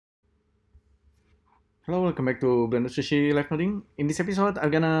Hello, welcome back to Blender Sushi Live Noding. In this episode, I'm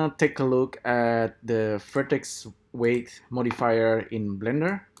gonna take a look at the Vertex Weight Modifier in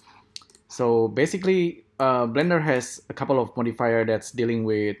Blender. So basically, Blender has a couple of modifier that's dealing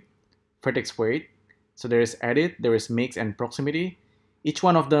with vertex weight. So there is edit, there is mix, and proximity. Each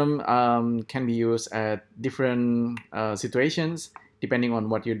one of them can be used at different situations depending on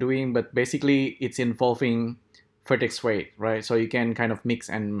what you're doing. But basically, it's involving vertex weight, right? So you can kind of mix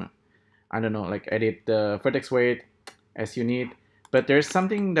and I don't know, like edit the vertex weight as you need. But there's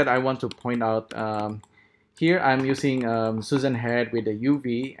something that I want to point out. Here I'm using Susan head with a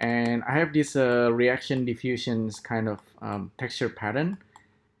UV, and I have this reaction diffusions kind of texture pattern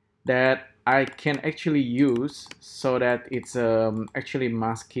that I can actually use so that it's actually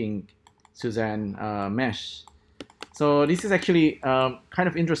masking Susan mesh. So this is actually kind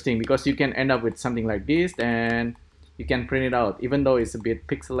of interesting because you can end up with something like this and you can print it out even though it's a bit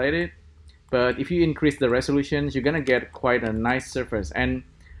pixelated. But if you increase the resolutions, you're gonna get quite a nice surface. And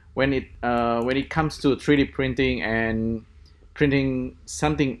when it comes to 3D printing and printing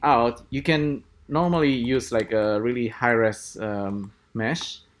something out, you can normally use like a really high-res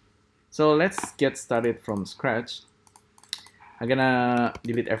mesh. So let's get started from scratch. I'm gonna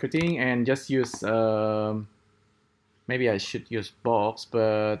delete everything and just use maybe I should use box,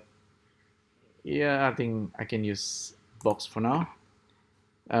 but yeah, I think I can use box for now.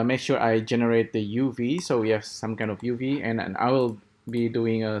 Make sure I generate the UV, so we have some kind of UV, and I will be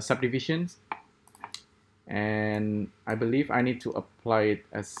doing subdivisions, and I believe I need to apply it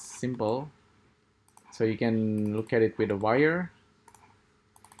as simple, so you can look at it with a wire.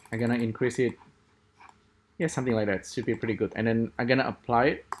 I'm gonna increase it, yeah, something like that should be pretty good, and then I'm gonna apply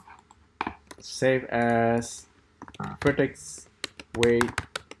it, save as Vertex Weight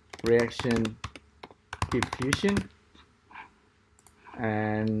Reaction Diffusion,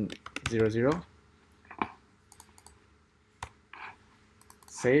 and 0,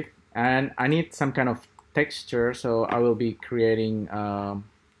 save. And I need some kind of texture, so I will be creating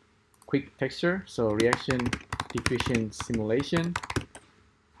quick texture, so reaction diffusion simulation,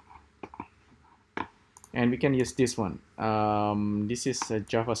 and we can use this one. This is a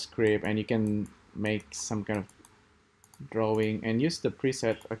JavaScript, and you can make some kind of drawing and use the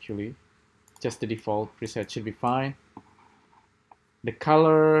preset. Actually, just the default preset should be fine. The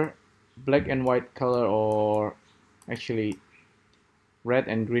color, black and white color, or actually red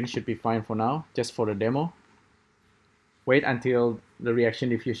and green should be fine for now, just for the demo. Wait until the reaction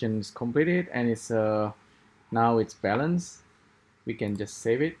diffusion is completed and it's now it's balanced. We can just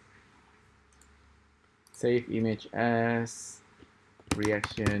save it. Save image as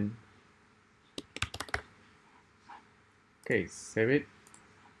reaction. Okay, save it,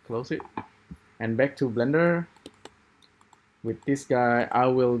 close it, and back to Blender. With this guy, I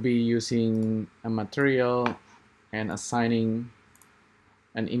will be using a material and assigning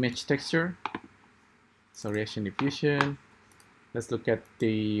an image texture. So reaction diffusion. Let's look at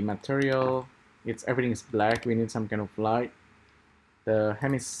the material. Everything is black. We need some kind of light. The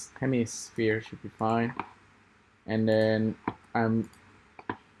hemisphere should be fine. And then I'm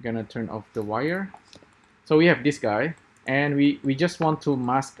gonna turn off the wire. So we have this guy, and we just want to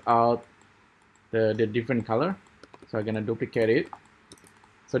mask out the different color. So I'm gonna duplicate it.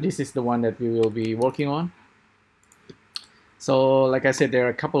 So this is the one that we will be working on. So like I said, there are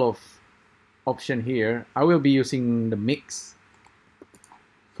a couple of options here. I will be using the mix.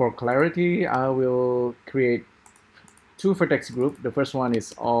 For clarity, I will create two vertex groups. The first one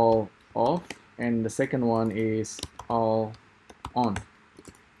is all off, and the second one is all on.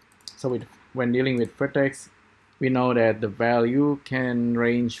 So when dealing with vertex, we know that the value can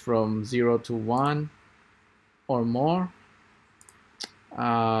range from 0 to 1 or more.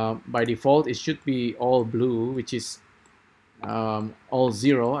 By default, it should be all blue, which is all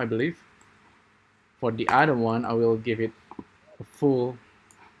 0, I believe. For the other one, I will give it a full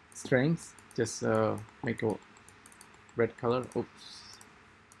strength. Just make a red color. Oops,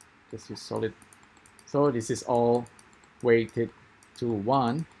 just use solid. So this is all weighted to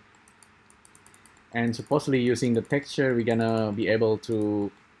 1. And supposedly using the texture, we're gonna be able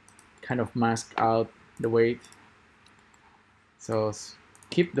to kind of mask out the weight. So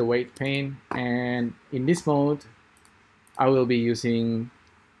keep the weight pane, and in this mode I will be using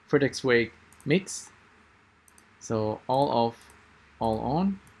vertex weight mix. So all off, all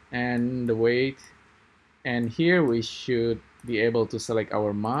on, and the weight. And here we should be able to select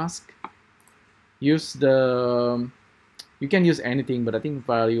our mask. Use the, you can use anything, but I think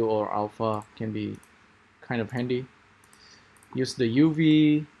value or alpha can be kind of handy. Use the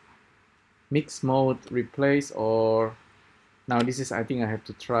UV, mix mode, replace, or now this is, I think I have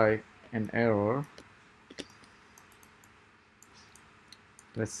to try an error.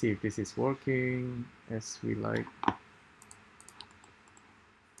 Let's see if this is working as we like.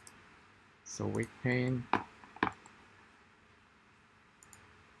 So weight pane.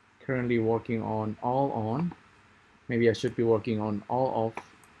 Currently working on all on. Maybe I should be working on all off.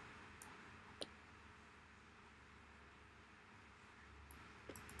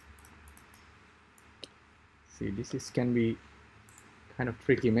 See, this can be kind of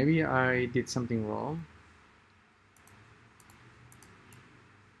tricky. Maybe I did something wrong.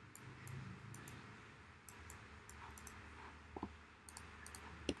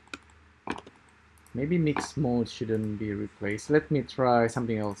 Maybe mix mode shouldn't be replaced. Let me try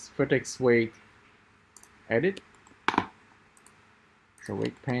something else. Vertex weight, edit. So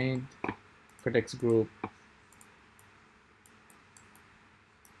weight paint, vertex group.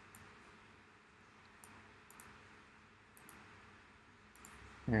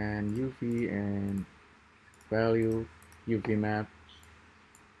 And UV and value, UV map.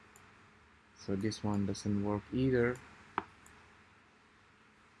 So this one doesn't work either.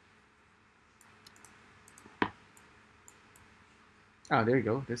 Ah, there you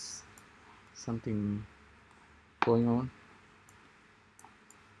go. There's something going on.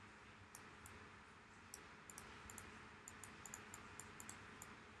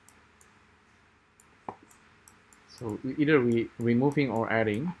 So either we removing or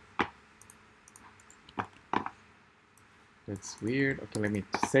adding. That's weird. Okay, let me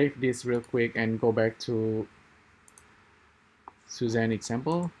save this real quick and go back to Suzanne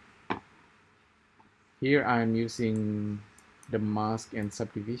example. Here I'm using the mask and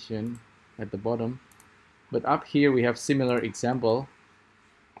subdivision at the bottom, but up here we have similar example.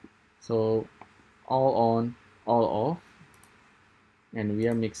 So all on, all off, and we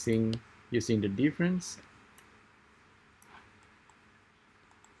are mixing using the difference.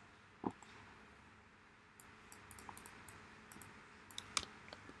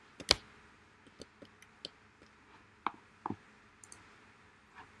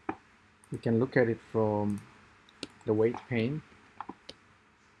 We can look at it from the weight pane.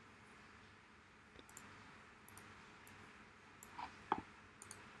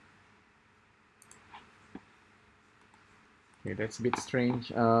 Okay, that's a bit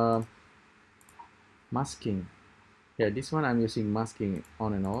strange. Masking. Yeah, this one I'm using masking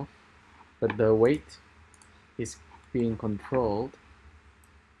on and off, but the weight is being controlled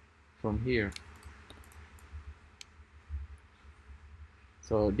from here.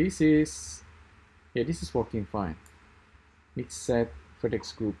 So this is working fine. Mix set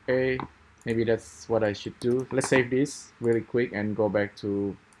vertex group A. Maybe that's what I should do. Let's save this really quick and go back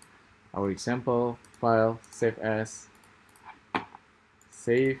to our example file, save as,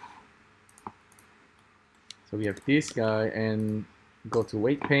 save. So we have this guy and go to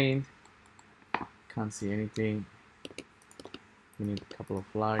weight pane. Can't see anything. We need a couple of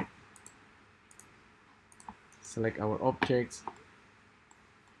light. Select our objects.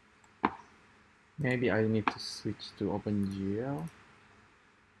 Maybe I need to switch to OpenGL.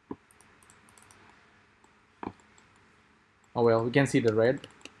 Oh well, we can see the red.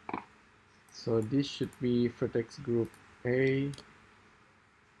 So this should be vertex group A.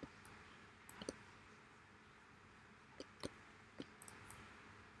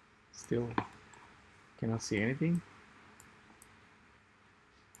 Still cannot see anything.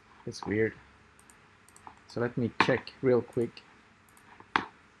 That's weird. So let me check real quick.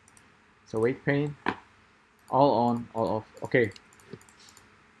 So weight pane, all on, all off. Okay,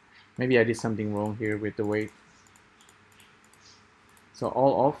 maybe I did something wrong here with the weight. So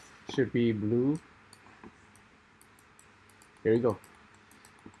all off should be blue. There you go.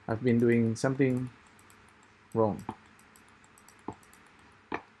 I've been doing something wrong.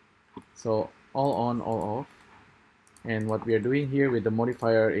 So all on, all off. And what we are doing here with the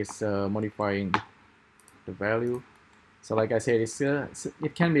modifier is modifying the value. So like I said,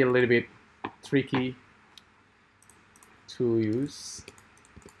 it can be a little bit tricky to use.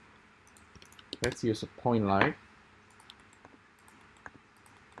 Let's use a point light.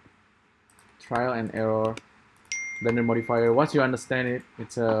 Trial and error. Blender modifier. Once you understand it,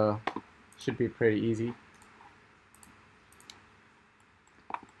 it's should be pretty easy.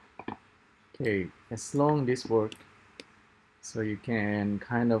 Okay, as long this works, so you can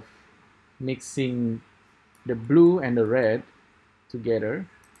kind of mixing the blue and the red together.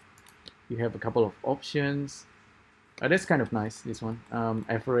 You have a couple of options. That's kind of nice, this one.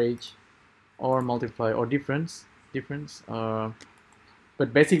 Average or multiply or difference.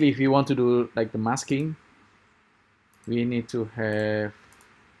 But basically if you want to do like the masking, we need to have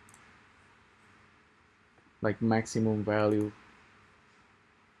like maximum value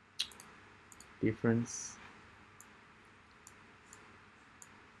difference.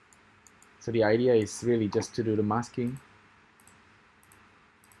 So the idea is really just to do the masking,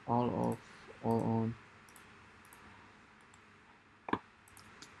 all off, all on.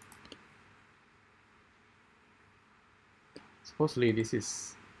 Supposedly this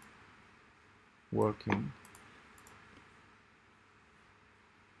is working.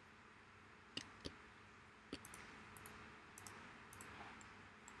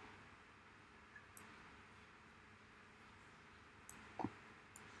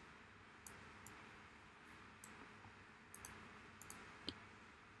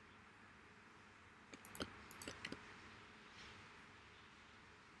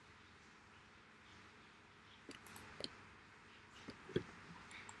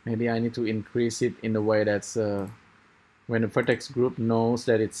 Maybe I need to increase it in the way that's when the vertex group knows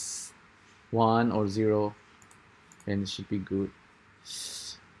that it's 1 or 0, then it should be good.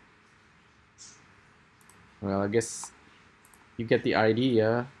 Well, I guess you get the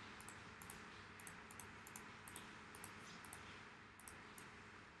idea.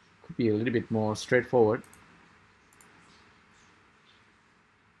 Could be a little bit more straightforward.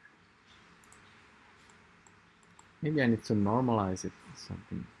 Maybe I need to normalize it or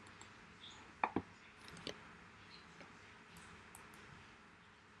something.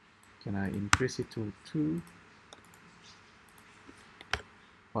 Can I increase it to 2?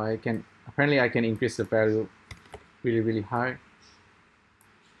 Or I can, apparently I can increase the value really high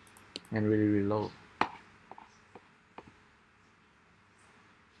and really low.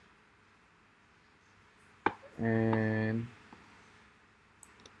 And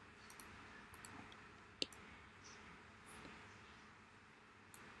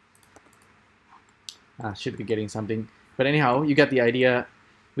should be getting something. But anyhow, you get the idea.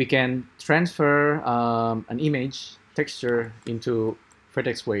 We can transfer an image texture into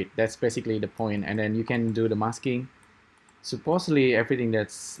vertex weight. That's basically the point. And then you can do the masking. Supposedly everything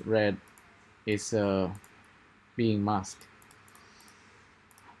that's red is being masked.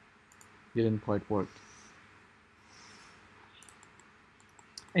 Didn't quite work.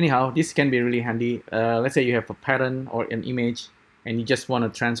 Anyhow, this can be really handy. Let's say you have a pattern or an image and you just want to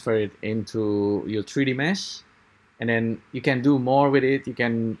transfer it into your 3D mesh, and then you can do more with it. You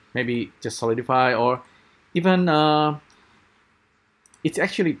can maybe just solidify, or even it's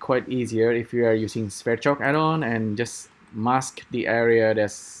actually quite easier if you are using Sverchok add-on and just mask the area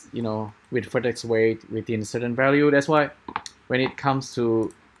that's, you know, with vertex weight within a certain value. That's why when it comes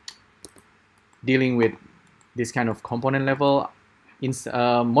to dealing with this kind of component level,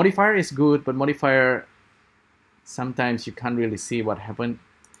 modifier is good, but modifier sometimes you can't really see what happened.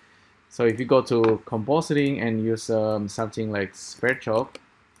 So if you go to compositing and use something like Sverchok,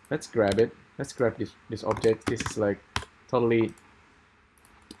 let's grab it. Let's grab this object. This is like totally,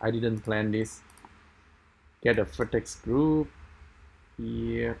 I didn't plan this. Get a vertex group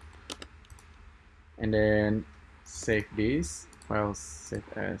here, and then save this. File save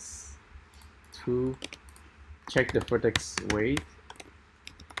as 2. Check the vertex weight,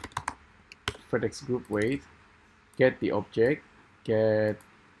 vertex group weight. Get the object, get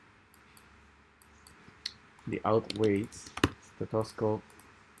the out weights, stethoscope.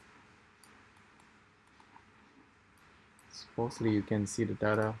 Supposedly you can see the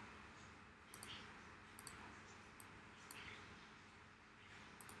data.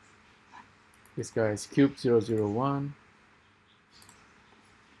 This guy is cube 001.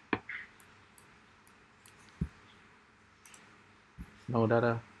 No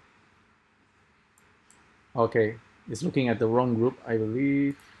data. Okay, it's looking at the wrong group, I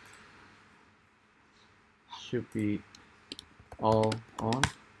believe. Should be all on.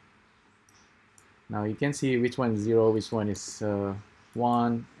 Now you can see which one is 0, which one is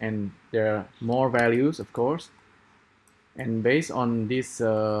 1, and there are more values, of course. And based on this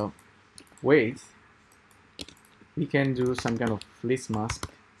weight, we can do some kind of list mask.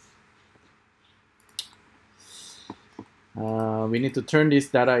 We need to turn this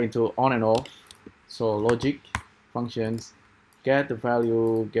data into on and off. So logic functions, get the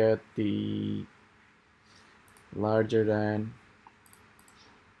value, get the larger than,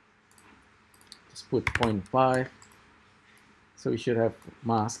 just put 0.5. So we should have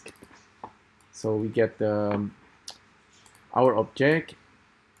mask. So we get the our object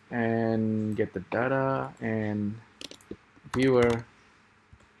and get the data and viewer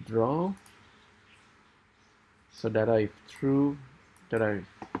draw. So data if true, data if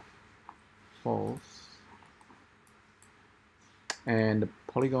false, and the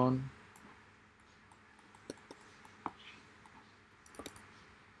polygon.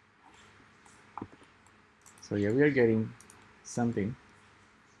 So yeah, we are getting something.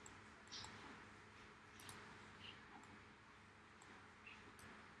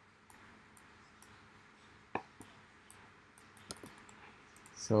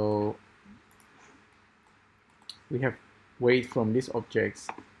 So we have weight from these objects,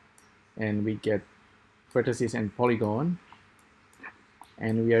 and we get vertices and polygon,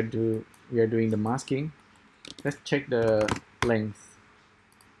 and we are doing the masking. Let's check the length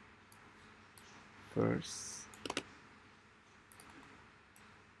first.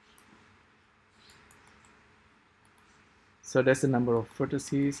 So that's the number of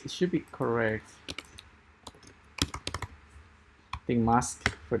vertices. It should be correct. I think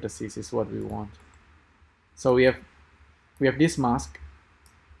mask vertices is what we want. So we have this mask.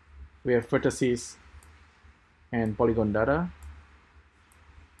 We have vertices and polygon data,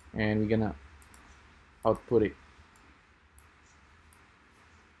 and we're gonna output it.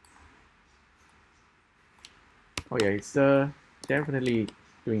 Oh yeah, it's definitely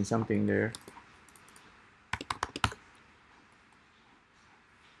doing something there.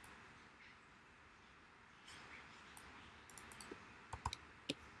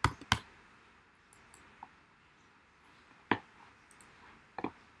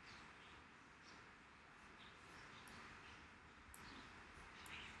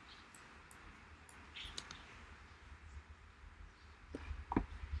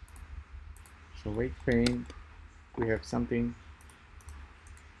 So weight paint, we have something.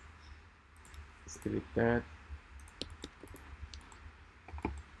 Let's delete that.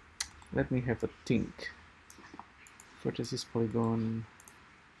 Let me have a think. Vertices, polygon.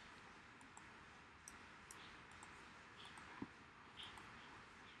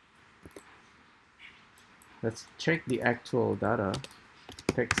 Let's check the actual data.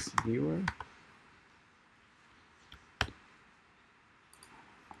 Text viewer.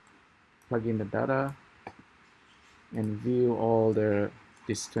 Plug in the data and view all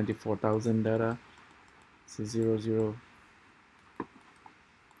this 24,000 data. So 0,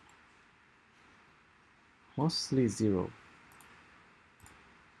 mostly 0.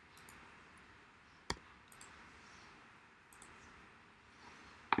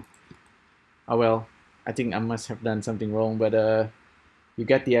 Oh well, I think I must have done something wrong, but you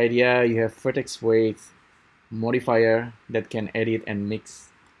get the idea. You have Vertex Weight Modifier that can edit and mix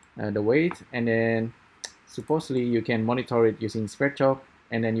the weight, and then supposedly you can monitor it using Sverchok,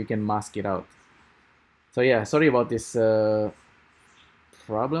 and then you can mask it out. So yeah, sorry about this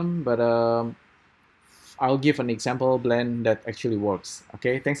problem, but I'll give an example blend that actually works.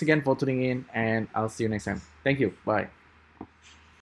 Okay, thanks again for tuning in, and I'll see you next time. Thank you. Bye.